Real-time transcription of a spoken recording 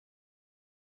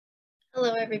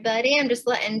Hello, everybody. I'm just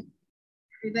letting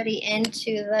everybody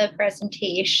into the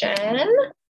presentation.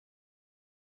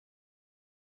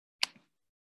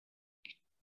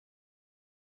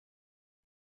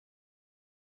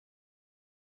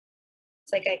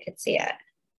 It's like I could see it.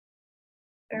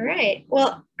 All right.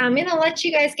 Well, I'm going to let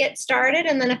you guys get started,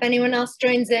 and then if anyone else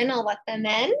joins in, I'll let them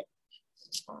in.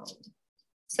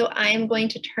 So I am going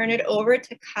to turn it over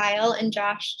to Kyle and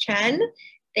Josh Chen.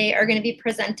 They are going to be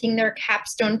presenting their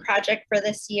capstone project for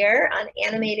this year on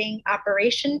animating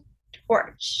Operation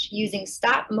Torch using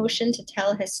stop motion to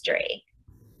tell history.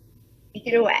 Take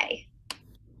it away.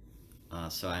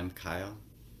 So I'm Kyle.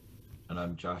 And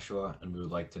I'm Joshua, and we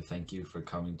would like to thank you for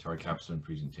coming to our capstone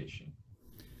presentation.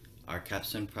 Our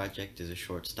capstone project is a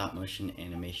short stop-motion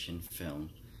animation film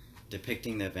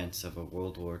depicting the events of a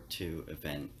World War II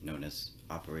event known as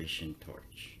Operation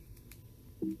Torch.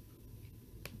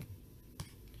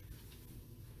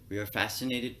 We are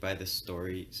fascinated by the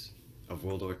stories of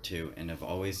World War II and have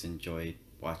always enjoyed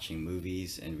watching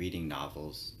movies and reading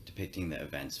novels depicting the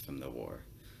events from the war.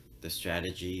 The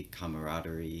strategy,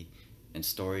 camaraderie, and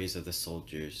stories of the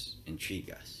soldiers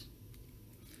intrigue us.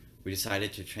 We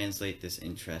decided to translate this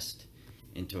interest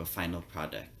into a final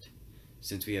product.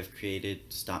 Since we have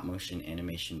created stop-motion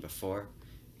animation before,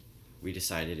 we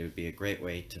decided it would be a great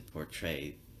way to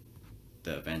portray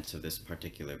the events of this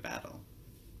particular battle.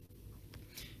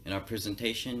 In our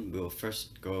presentation, we will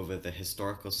first go over the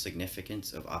historical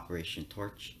significance of Operation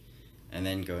Torch, and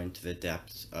then go into the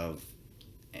depths of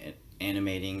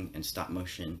animating and stop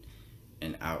motion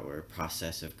and our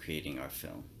process of creating our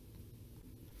film.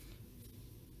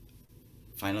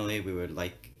 Finally, we would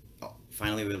like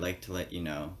to let you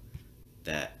know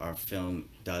that our film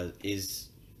does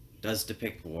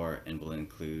depict war and will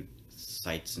include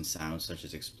sights and sounds such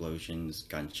as explosions,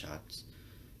 gunshots,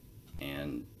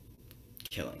 and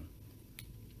killing.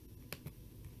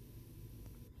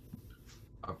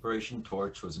 Operation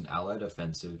Torch was an Allied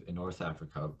offensive in North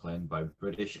Africa planned by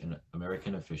British and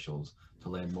American officials to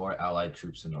land more Allied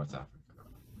troops in North Africa.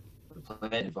 The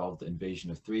plan involved the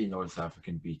invasion of 3 North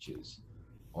African beaches,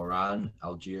 Oran,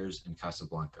 Algiers, and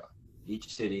Casablanca.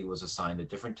 Each city was assigned a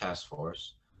different task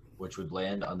force, which would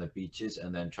land on the beaches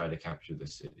and then try to capture the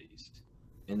cities.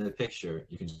 In the picture,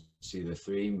 you can see the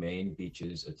 3 main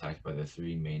beaches attacked by the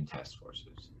 3 main task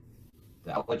forces.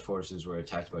 The Allied forces were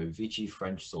attacked by Vichy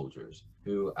French soldiers,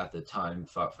 who at the time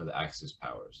fought for the Axis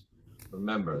powers.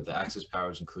 Remember, the Axis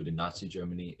powers included Nazi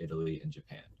Germany, Italy, and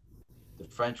Japan. The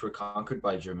French were conquered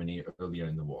by Germany earlier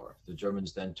in the war. The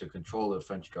Germans then took control of the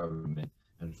French government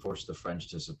and forced the French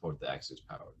to support the Axis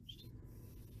powers.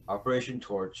 Operation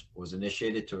Torch was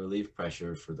initiated to relieve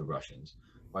pressure for the Russians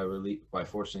by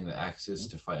forcing the Axis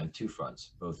to fight on 2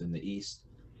 fronts, both in the east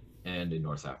and in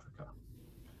North Africa.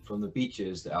 From the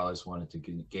beaches, the Allies wanted to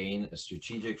gain a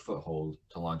strategic foothold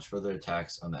to launch further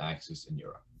attacks on the Axis in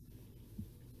Europe.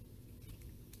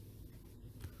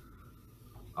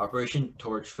 Operation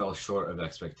Torch fell short of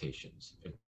expectations.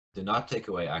 It did not take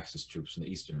away Axis troops from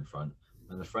the Eastern Front,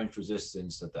 and the French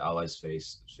resistance that the Allies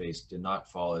faced did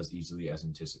not fall as easily as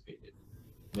anticipated.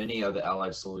 Many of the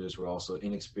Allied soldiers were also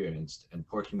inexperienced, and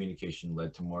poor communication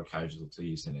led to more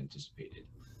casualties than anticipated.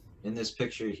 In this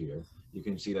picture here, you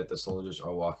can see that the soldiers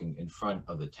are walking in front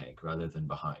of the tank rather than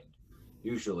behind.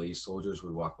 Usually, soldiers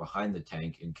would walk behind the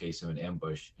tank in case of an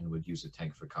ambush and would use the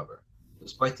tank for cover.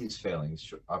 Despite these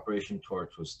failings, Operation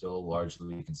Torch was still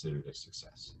largely considered a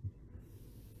success.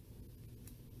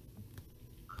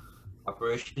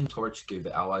 Operation Torch gave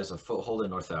the Allies a foothold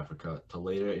in North Africa to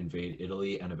later invade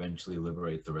Italy and eventually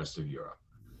liberate the rest of Europe.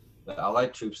 The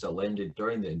Allied troops that landed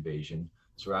during the invasion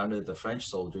surrounded the French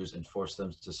soldiers and forced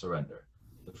them to surrender.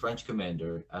 The French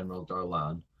commander, Admiral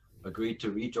Darlan, agreed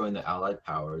to rejoin the Allied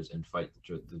powers and fight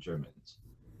the Germans.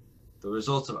 The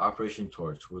results of Operation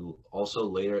Torch will also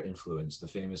later influence the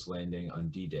famous landing on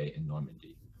D-Day in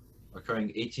Normandy.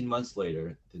 Occurring 18 months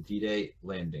later, the D-Day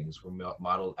landings were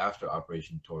modeled after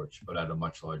Operation Torch, but at a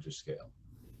much larger scale.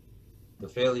 The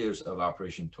failures of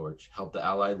Operation Torch helped the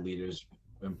Allied leaders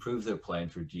improve their plan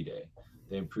for D-Day.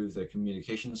 They improved their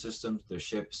communication systems, their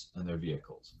ships, and their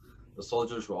vehicles. The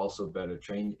soldiers were also better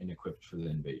trained and equipped for the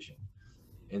invasion.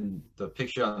 In the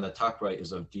picture on the top right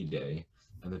is of D-Day,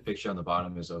 and the picture on the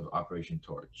bottom is of Operation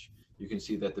Torch. You can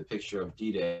see that the picture of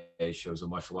D-Day shows a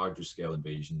much larger scale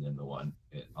invasion than the one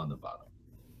on the bottom.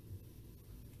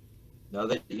 Now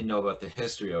that you know about the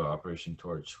history of Operation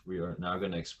Torch, we are now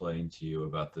going to explain to you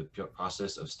about the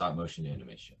process of stop motion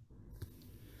animation.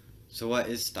 So what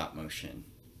is stop motion?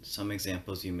 Some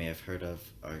examples you may have heard of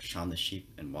are Shaun the Sheep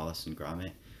and Wallace and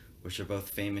Gromit, which are both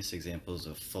famous examples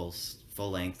of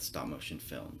full-length stop motion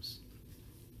films.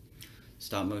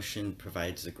 Stop motion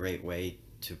provides a great way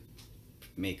to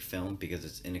make film because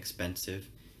it's inexpensive,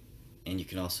 and you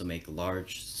can also make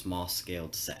large,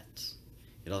 small-scaled sets.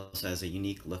 It also has a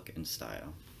unique look and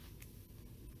style.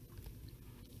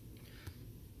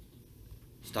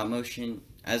 Stop motion,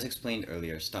 as explained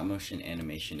earlier, stop motion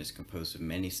animation is composed of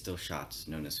many still shots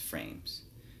known as frames.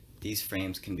 These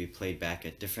frames can be played back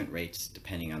at different rates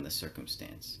depending on the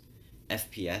circumstance.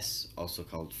 FPS, also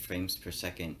called frames per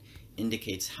second,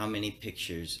 indicates how many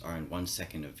pictures are in 1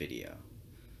 second of video.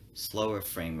 Slower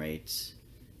frame rates,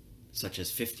 such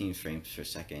as 15 frames per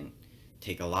second,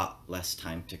 take a lot less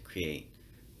time to create,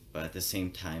 but at the same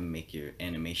time make your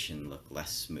animation look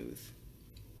less smooth.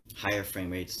 Higher frame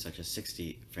rates, such as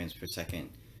 60 frames per second,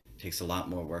 takes a lot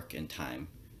more work and time,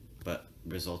 but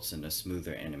results in a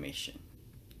smoother animation.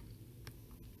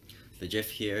 The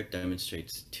GIF here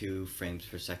demonstrates 2 frames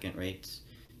per second rates.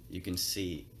 You can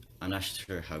see, I'm not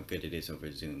sure how good it is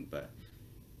over Zoom, but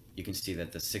you can see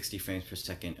that the 60 frames per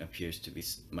second appears to be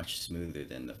much smoother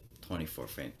than the 24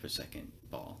 frames per second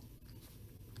ball.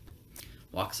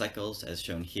 Walk cycles, as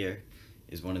shown here,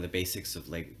 is one of the basics of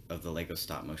the LEGO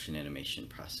stop motion animation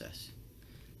process.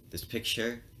 This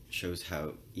picture shows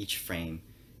how each frame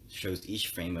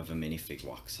of a minifig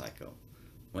walk cycle.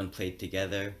 When played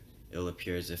together, it'll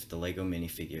appear as if the LEGO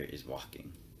minifigure is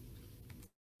walking.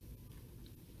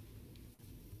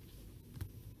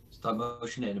 Stop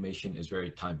motion animation is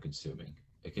very time consuming.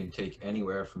 It can take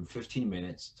anywhere from 15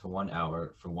 minutes to 1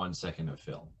 hour for 1 second of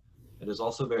film. It is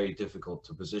also very difficult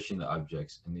to position the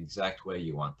objects in the exact way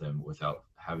you want them without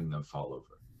having them fall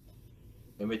over.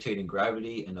 Imitating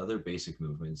gravity and other basic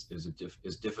movements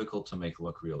is difficult to make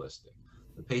look realistic.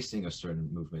 The pacing of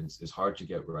certain movements is hard to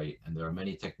get right, and there are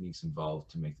many techniques involved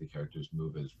to make the characters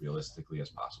move as realistically as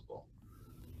possible.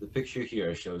 The picture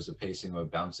here shows the pacing of a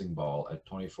bouncing ball at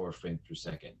 24 frames per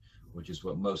second, which is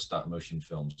what most stop motion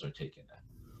films are taken at.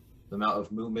 The amount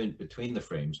of movement between the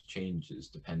frames changes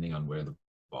depending on where the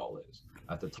ball is.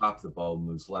 At the top, the ball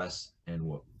moves less, and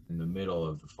in the middle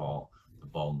of the fall, the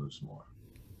ball moves more.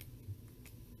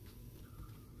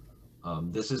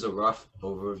 This is a rough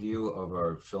overview of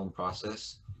our film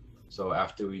process. So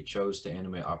after we chose to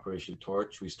animate Operation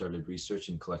Torch, we started research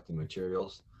and collecting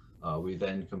materials. We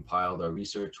then compiled our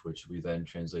research, which we then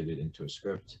translated into a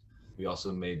script. We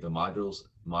also made the models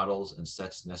and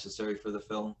sets necessary for the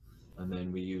film. And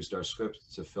then we used our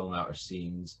script to film out our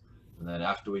scenes. And then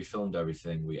after we filmed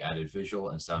everything, we added visual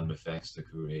and sound effects to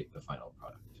create the final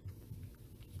product.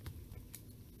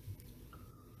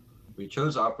 We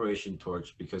chose Operation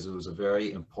Torch because it was a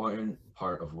very important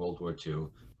part of World War II,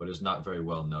 but is not very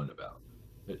well known about.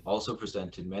 It also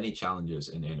presented many challenges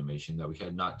in animation that we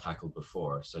had not tackled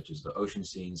before, such as the ocean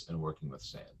scenes and working with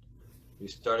sand. We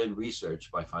started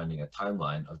research by finding a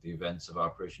timeline of the events of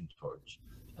Operation Torch,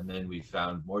 and then we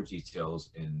found more details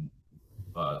in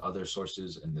other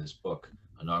sources in this book,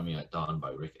 An Army at Dawn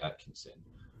by Rick Atkinson.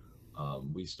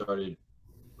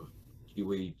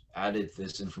 We added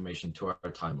this information to our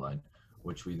timeline,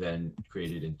 which we then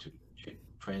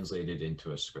translated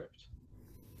into a script.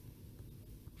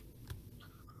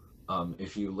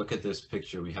 If you look at this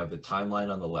picture, we have the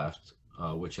timeline on the left,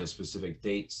 which has specific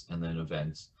dates and then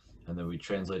events, and then we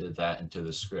translated that into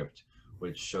the script,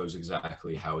 which shows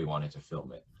exactly how we wanted to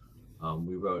film it.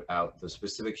 We wrote out the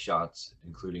specific shots,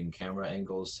 including camera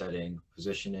angles, setting,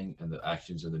 positioning, and the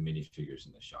actions of the minifigures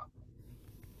in the shot.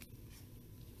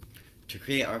 To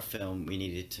create our film, we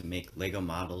needed to make LEGO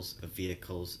models of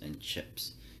vehicles and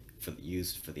chips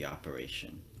used for the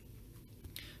operation.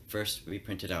 First, we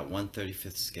printed out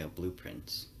 1/35th scale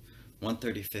blueprints.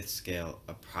 1/35th scale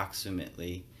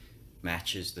approximately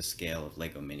matches the scale of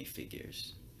LEGO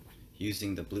minifigures.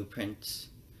 Using the blueprints,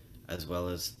 as well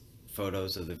as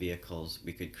photos of the vehicles,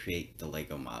 we could create the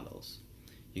LEGO models.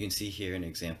 You can see here an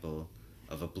example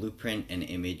of a blueprint and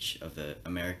image of the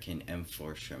American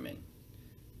M4 Sherman,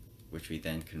 which we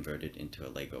then converted into a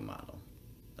LEGO model,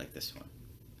 like this one.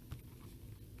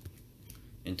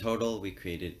 In total,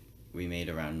 we made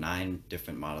around 9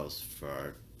 different models for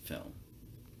our film.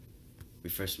 We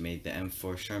first made the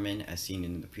M4 Sherman, as seen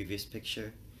in the previous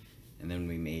picture, and then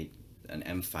we made an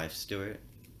M5 Stuart.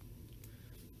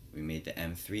 We made the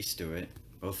M3 Stuart,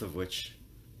 both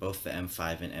the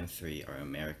M5 and M3 are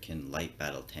American light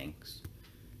battle tanks.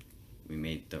 We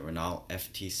made the Renault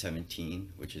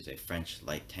FT-17, which is a French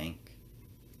light tank.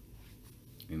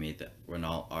 We made the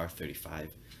Renault R35,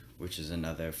 which is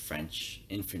another French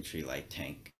infantry light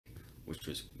tank, which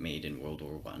was made in World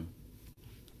War I.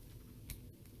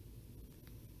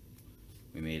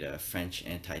 We made a French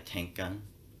anti-tank gun,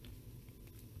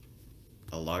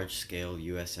 a large-scale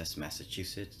USS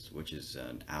Massachusetts, which is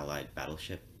an Allied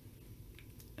battleship,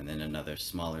 and then another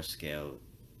smaller scale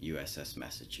USS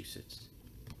Massachusetts.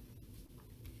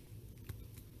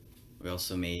 We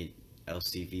also made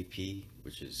LCVP,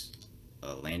 which is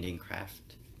a landing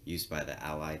craft used by the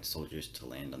Allied soldiers to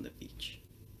land on the beach.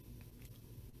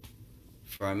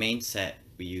 For our main set,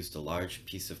 we used a large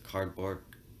piece of cardboard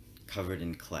covered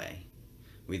in clay.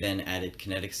 We then added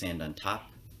kinetic sand on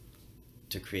top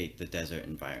to create the desert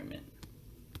environment.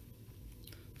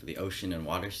 For the ocean and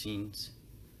water scenes,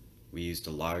 we used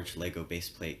a large Lego base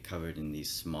plate covered in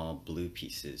these small blue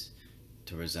pieces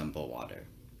to resemble water.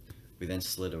 We then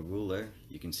slid a ruler,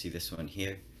 you can see this one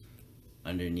here,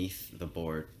 underneath the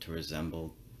board to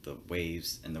resemble the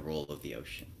waves and the roll of the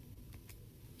ocean.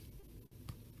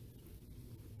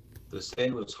 The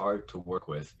sand was hard to work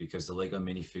with because the Lego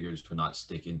minifigures would not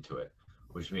stick into it,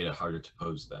 which made it harder to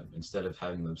pose them. Instead of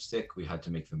having them stick, we had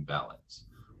to make them balance.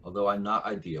 Although not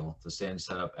ideal, the sand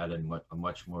setup added a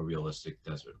much more realistic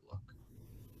desert look.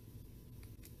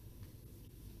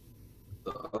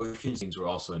 The ocean scenes were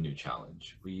also a new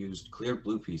challenge. We used clear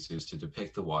blue pieces to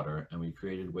depict the water, and we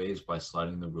created waves by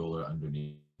sliding the ruler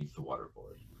underneath the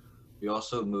waterboard. We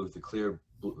also moved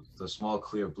the small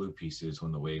clear blue pieces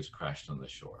when the waves crashed on the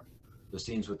shore. The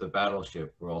scenes with the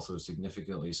battleship were also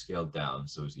significantly scaled down,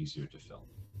 so it was easier to film.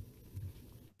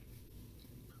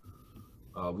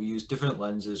 We used different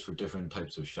lenses for different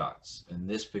types of shots. In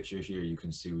this picture here, you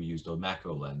can see we used a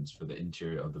macro lens for the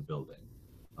interior of the building.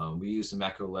 We used a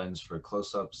macro lens for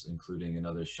close-ups, including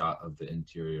another shot of the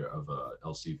interior of a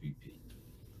LCVP.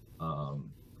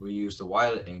 We used a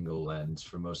wide angle lens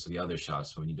for most of the other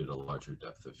shots when we needed a larger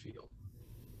depth of field.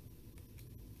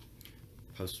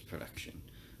 Post-production.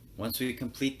 Once we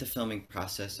complete the filming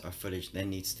process, our footage then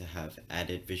needs to have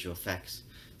added visual effects,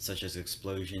 such as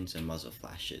explosions and muzzle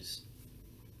flashes.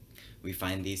 We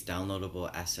find these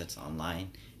downloadable assets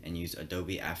online and use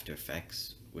Adobe After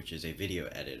Effects, which is a video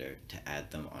editor, to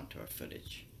add them onto our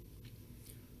footage.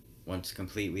 Once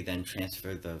complete, we then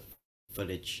transfer the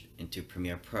footage into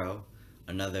Premiere Pro,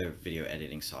 another video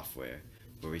editing software,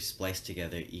 where we splice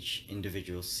together each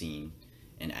individual scene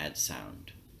and add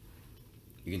sound.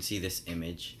 You can see this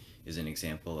image is an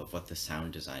example of what the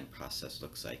sound design process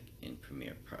looks like in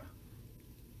Premiere Pro.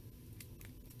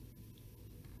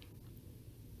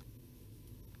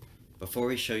 Before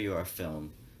we show you our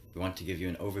film, we want to give you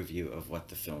an overview of what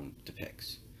the film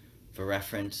depicts. For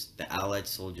reference, the Allied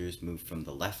soldiers moved from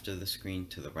the left of the screen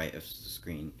to the right of the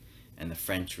screen, and the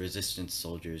French resistance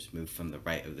soldiers moved from the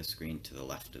right of the screen to the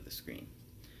left of the screen.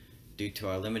 Due to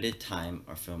our limited time,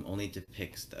 our film only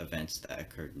depicts the events that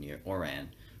occurred near Oran.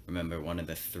 Remember, one of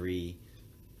the three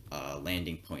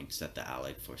landing points that the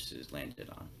Allied forces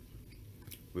landed on.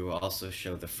 We will also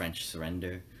show the French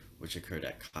surrender, which occurred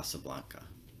at Casablanca.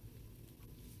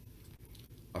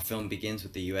 Our film begins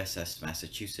with the USS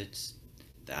Massachusetts,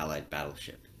 the Allied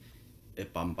battleship.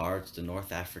 It bombards the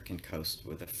North African coast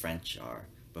where the French are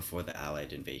before the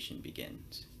Allied invasion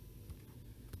begins.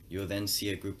 You will then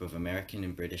see a group of American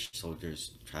and British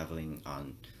soldiers traveling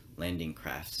on landing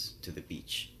crafts to the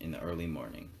beach in the early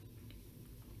morning.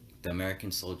 The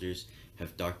American soldiers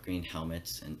have dark green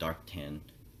helmets and dark tan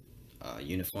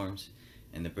uniforms,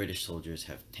 and the British soldiers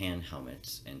have tan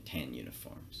helmets and tan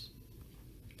uniforms.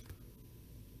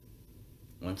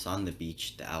 Once on the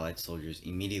beach, the Allied soldiers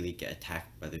immediately get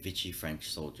attacked by the Vichy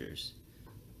French soldiers.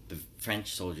 The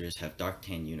French soldiers have dark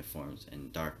tan uniforms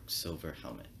and dark silver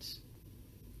helmets.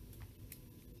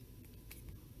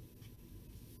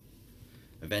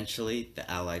 Eventually, the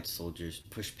Allied soldiers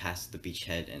push past the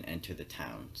beachhead and enter the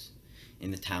towns. In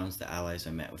the towns, the Allies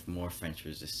are met with more French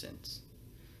resistance.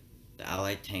 The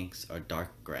Allied tanks are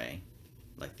dark gray,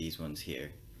 like these ones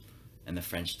here, and the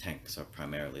French tanks are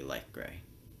primarily light gray.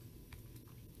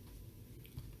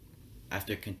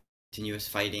 After continuous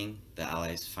fighting, the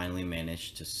Allies finally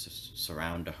managed to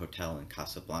surround a hotel in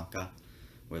Casablanca,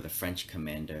 where the French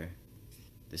commander,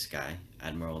 this guy,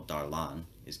 Admiral Darlan,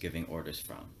 is giving orders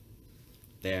from.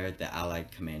 There, the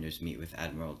Allied commanders meet with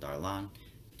Admiral Darlan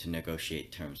to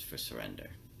negotiate terms for surrender.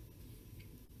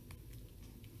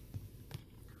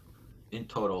 In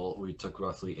total, we took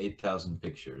roughly 8,000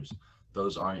 pictures.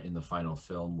 Those aren't in the final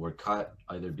film, were cut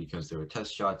either because they were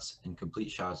test shots, incomplete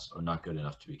shots, or not good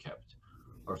enough to be kept.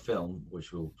 Our film,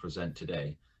 which we'll present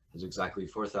today, has exactly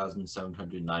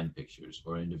 4,709 pictures,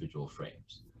 or individual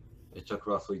frames. It took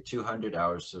roughly 200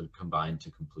 hours to combine to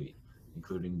complete,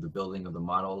 including the building of the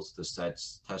models, the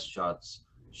sets, test shots,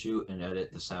 shoot and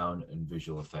edit the sound, and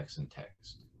visual effects and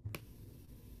text.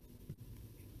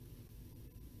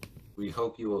 We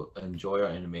hope you will enjoy our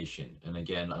animation, and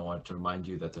again, I want to remind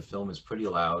you that the film is pretty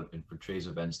loud and portrays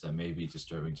events that may be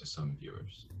disturbing to some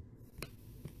viewers.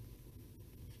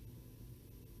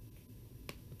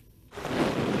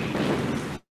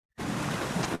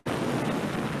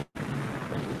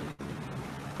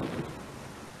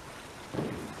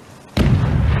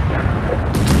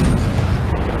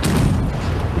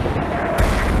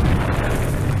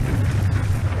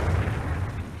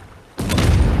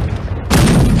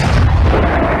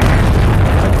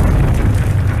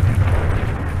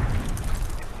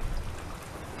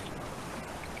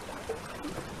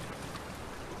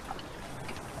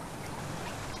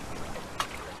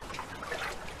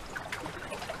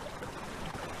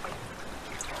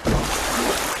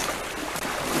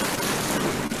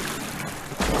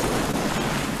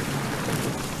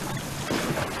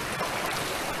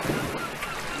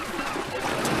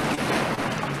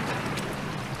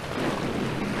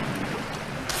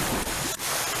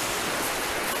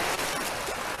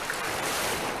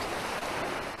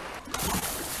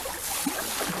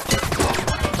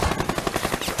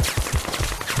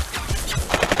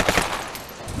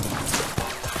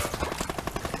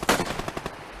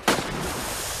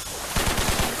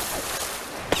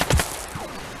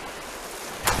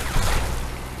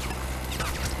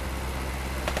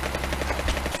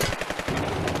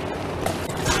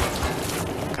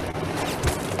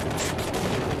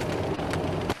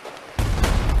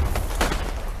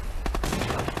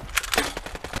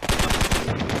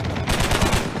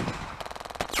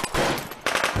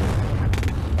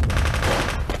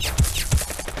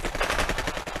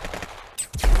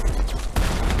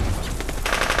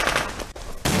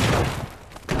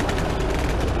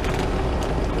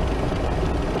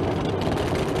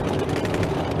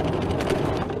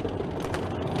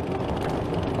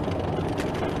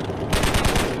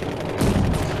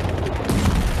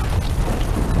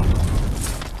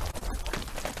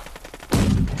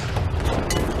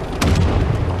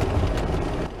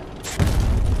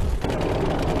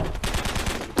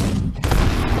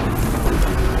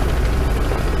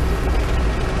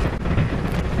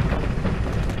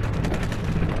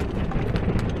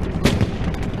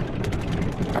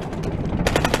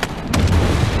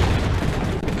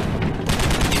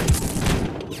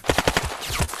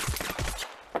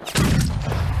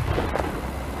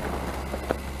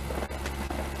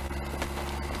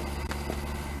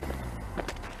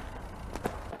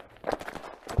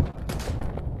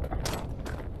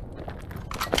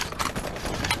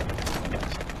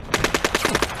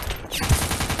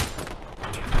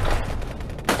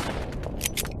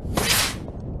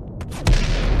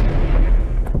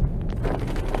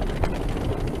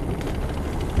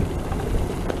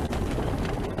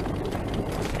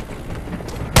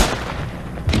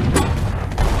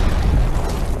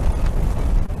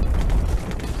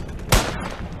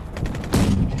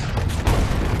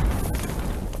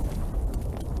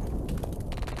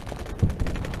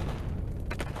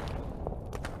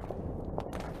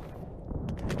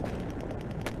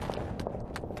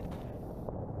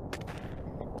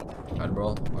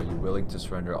 Admiral, are you willing to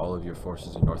surrender all of your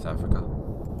forces in North Africa?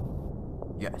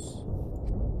 Yes.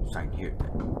 Sign here.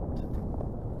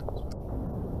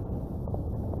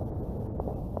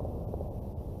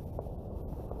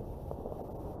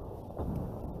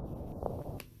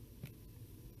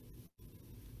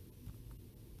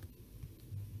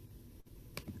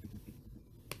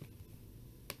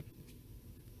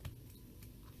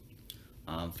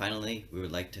 Finally, we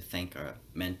would like to thank our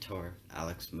mentor,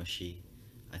 Alex Mushy.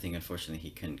 I think unfortunately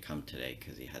he couldn't come today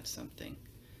because he had something,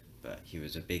 but he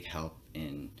was a big help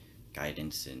in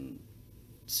guidance in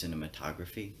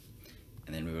cinematography.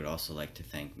 And then we would also like to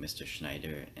thank Mr.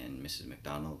 Schneider and Mrs.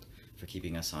 McDonald for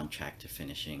keeping us on track to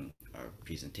finishing our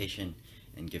presentation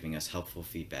and giving us helpful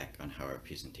feedback on how our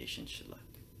presentation should look.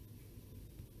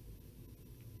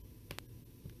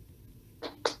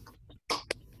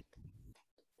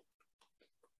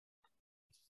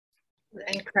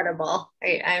 Incredible.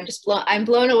 I'm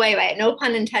blown away by it. No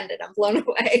pun intended. I'm blown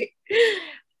away.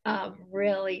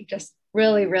 Really, just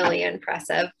really, really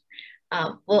impressive.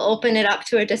 We'll open it up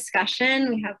to a discussion.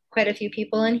 We have quite a few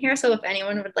people in here. So if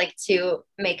anyone would like to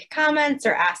make comments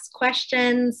or ask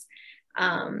questions,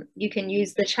 you can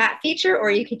use the chat feature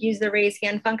or you could use the raise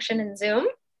hand function in Zoom.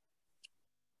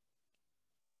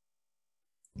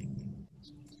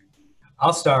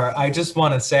 I'll start. I just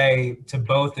want to say to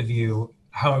both of you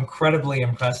how incredibly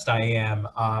impressed I am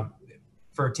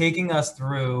for taking us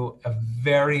through a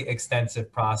very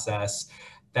extensive process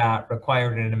that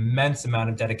required an immense amount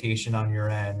of dedication on your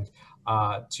end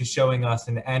to showing us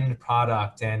an end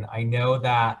product. And I know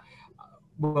that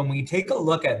when we take a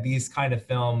look at these kind of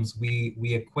films, we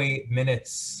equate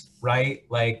minutes, right?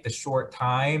 Like the short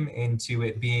time into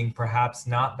it being perhaps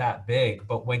not that big.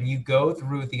 But when you go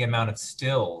through the amount of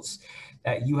stills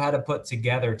that you had to put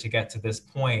together to get to this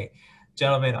point,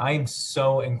 gentlemen, I am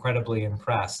so incredibly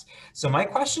impressed. So my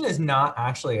question is not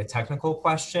actually a technical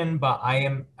question, but I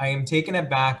am taken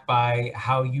aback by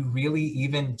how you really,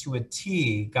 even to a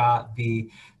T, got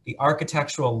the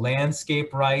architectural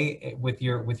landscape right with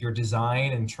your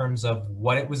design in terms of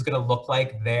what it was going to look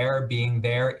like there, being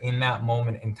there in that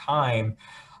moment in time.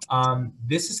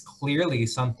 This is clearly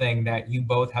something that you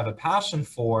both have a passion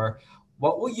for.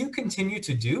 What will you continue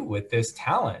to do with this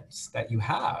talent that you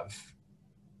have?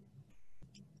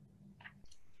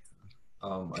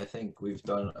 I think we've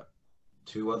done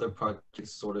 2 other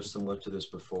projects sort of similar to this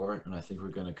before, and I think we're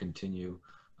going to continue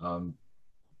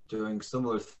doing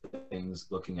similar things,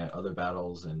 looking at other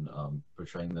battles and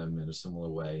portraying them in a similar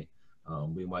way.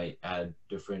 We might add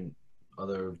different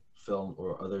other film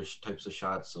or other types of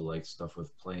shots, so like stuff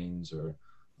with planes or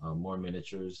more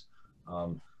miniatures.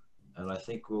 And I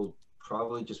think we'll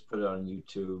probably just put it on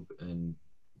YouTube and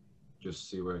just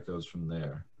see where it goes from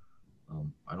there.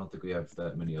 I don't think we have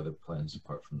that many other plans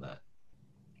apart from that.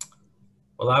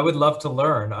 Well, I would love to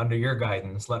learn under your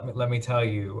guidance. Let me tell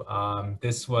you,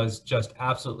 this was just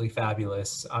absolutely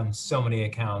fabulous on so many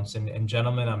accounts. And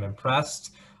gentlemen, I'm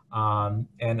impressed. And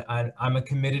I'm a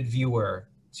committed viewer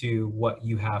to what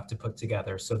you have to put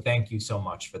together. So thank you so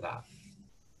much for that.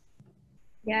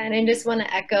 Yeah, and I just want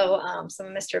to echo some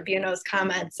of Mr. Buno's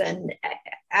comments, and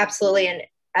absolutely. And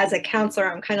as a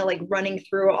counselor, I'm kind of like running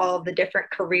through all of the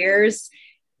different careers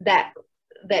that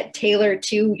tailor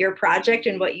to your project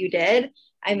and what you did.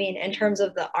 I mean, in terms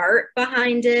of the art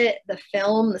behind it, the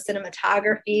film, the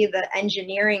cinematography, the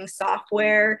engineering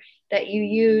software that you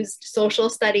used, social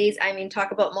studies. I mean,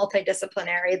 talk about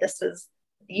multidisciplinary.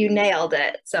 You nailed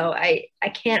it. So I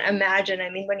can't imagine. I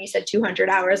mean, when you said 200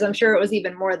 hours, I'm sure it was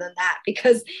even more than that,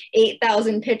 because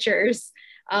 8,000 pictures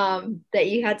that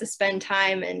you had to spend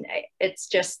time. And it's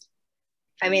just,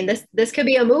 I mean, this could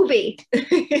be a movie.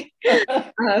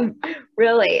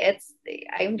 Really,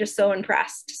 I'm just so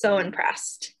impressed,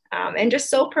 and just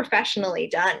so professionally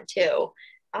done too.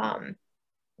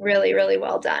 Really, really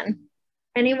well done.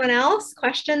 Anyone else?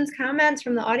 Questions, comments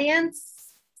from the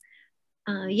audience?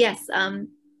 Yes,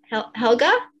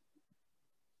 Helga?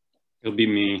 It'll be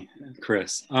me,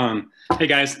 Chris. Hey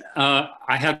guys, I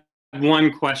have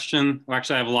one question. Well,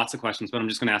 actually, I have lots of questions, but I'm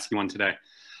just going to ask you one today.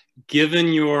 Given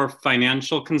your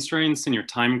financial constraints and your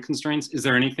time constraints, is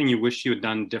there anything you wish you had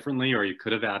done differently or you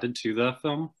could have added to the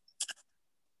film?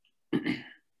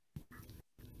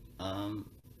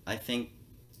 I think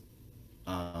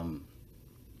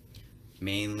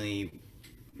mainly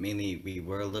we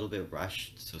were a little bit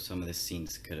rushed, so some of the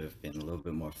scenes could have been a little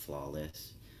bit more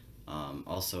flawless.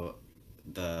 Also,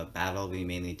 the battle, we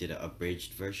mainly did an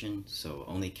abridged version, so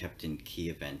only kept in key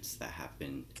events that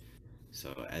happened.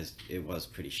 So as it was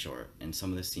pretty short, and some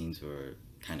of the scenes were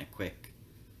kind of quick.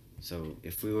 So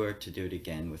if we were to do it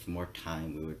again with more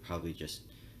time, we would probably just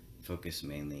focus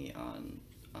mainly on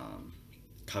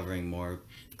covering more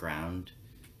ground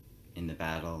in the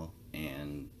battle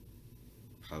and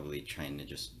probably trying to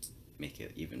just make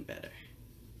it even better.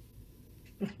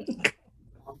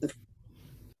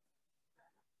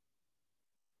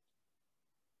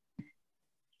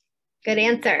 Good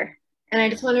answer. And I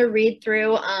just want to read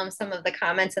through some of the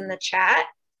comments in the chat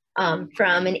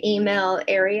from an email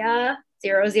area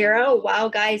 00. Wow,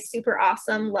 guys, super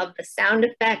awesome. Love the sound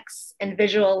effects and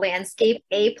visual landscape.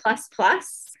 A++.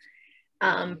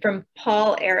 From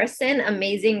Paul Arison,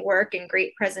 amazing work and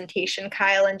great presentation,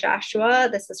 Kyle and Joshua.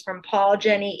 This is from Paul,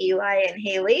 Jenny, Eli, and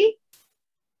Haley.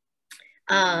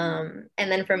 And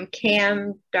then from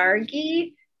Cam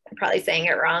Dargy, I'm probably saying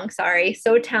it wrong, sorry.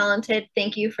 So talented.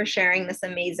 Thank you for sharing this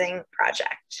amazing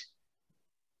project.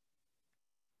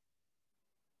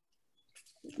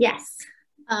 Yes.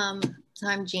 So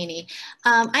I'm Jeannie.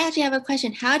 I actually have a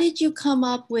question. How did you come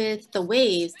up with the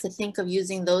waves to think of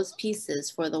using those pieces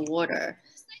for the water?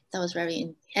 That was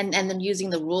very, and then using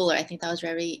the ruler, I think that was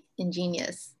very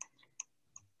ingenious.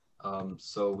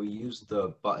 So we used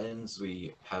the buttons.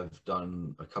 We have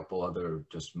done a couple other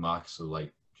just mocks, so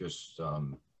like just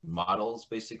models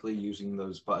basically using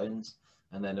those buttons.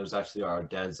 And then it was actually our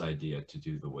dad's idea to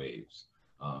do the waves.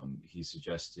 He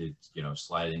suggested, you know,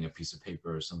 sliding a piece of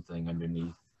paper or something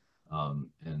underneath.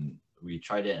 And we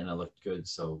tried it and it looked good,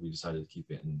 so we decided to keep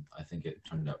it, and I think it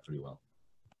turned out pretty well.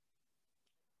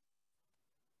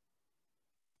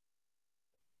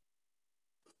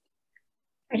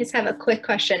 I just have a quick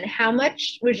question. How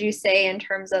much would you say in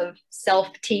terms of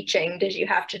self-teaching did you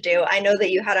have to do? I know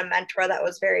that you had a mentor that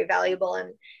was very valuable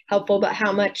and helpful, but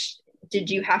how much did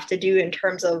you have to do in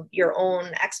terms of your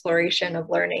own exploration of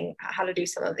learning how to do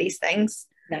some of these things?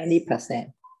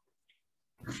 90%.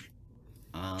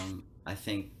 I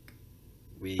think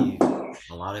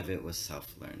a lot of it was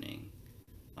self-learning.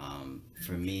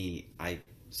 For me,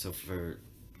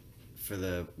 for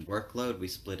the workload, we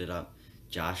split it up.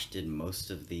 Josh did most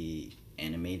of the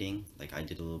animating, like I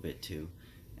did a little bit too,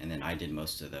 and then I did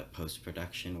most of the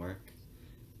post-production work.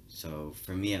 So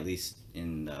for me, at least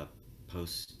in the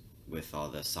post with all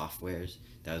the softwares,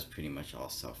 that was pretty much all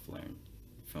self-learned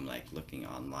from like looking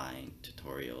online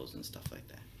tutorials and stuff like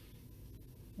that.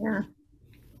 Yeah.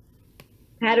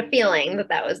 I had a feeling that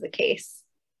that was the case.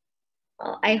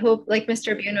 Well, I hope, like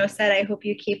Mr. Buno said, I hope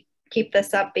you keep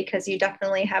this up because you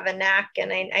definitely have a knack,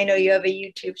 and I know you have a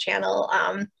YouTube channel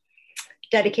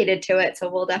dedicated to it, so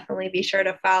we'll definitely be sure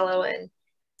to follow, and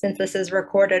since this is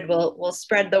recorded, we'll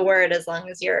spread the word as long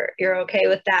as you're okay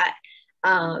with that,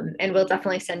 and we'll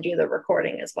definitely send you the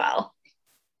recording as well.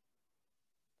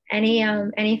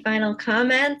 Any final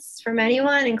comments from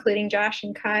anyone, including Josh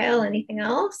and Kyle? Anything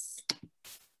else?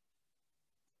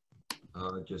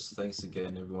 Just thanks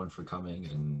again, everyone, for coming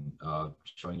and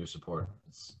showing your support.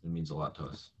 It means a lot to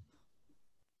us.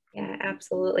 Yeah,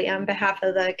 absolutely. On behalf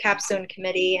of the Capstone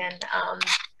Committee and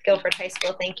Guilford High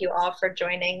School, thank you all for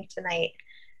joining tonight,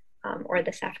 or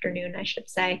this afternoon, I should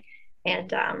say.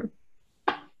 And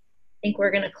I think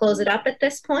we're going to close it up at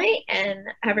this point, and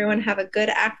everyone have a good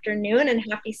afternoon and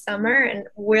happy summer, and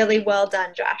really well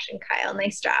done, Josh and Kyle.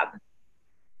 Nice job.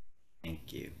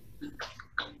 Thank you.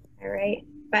 All right.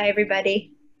 Bye,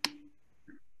 everybody.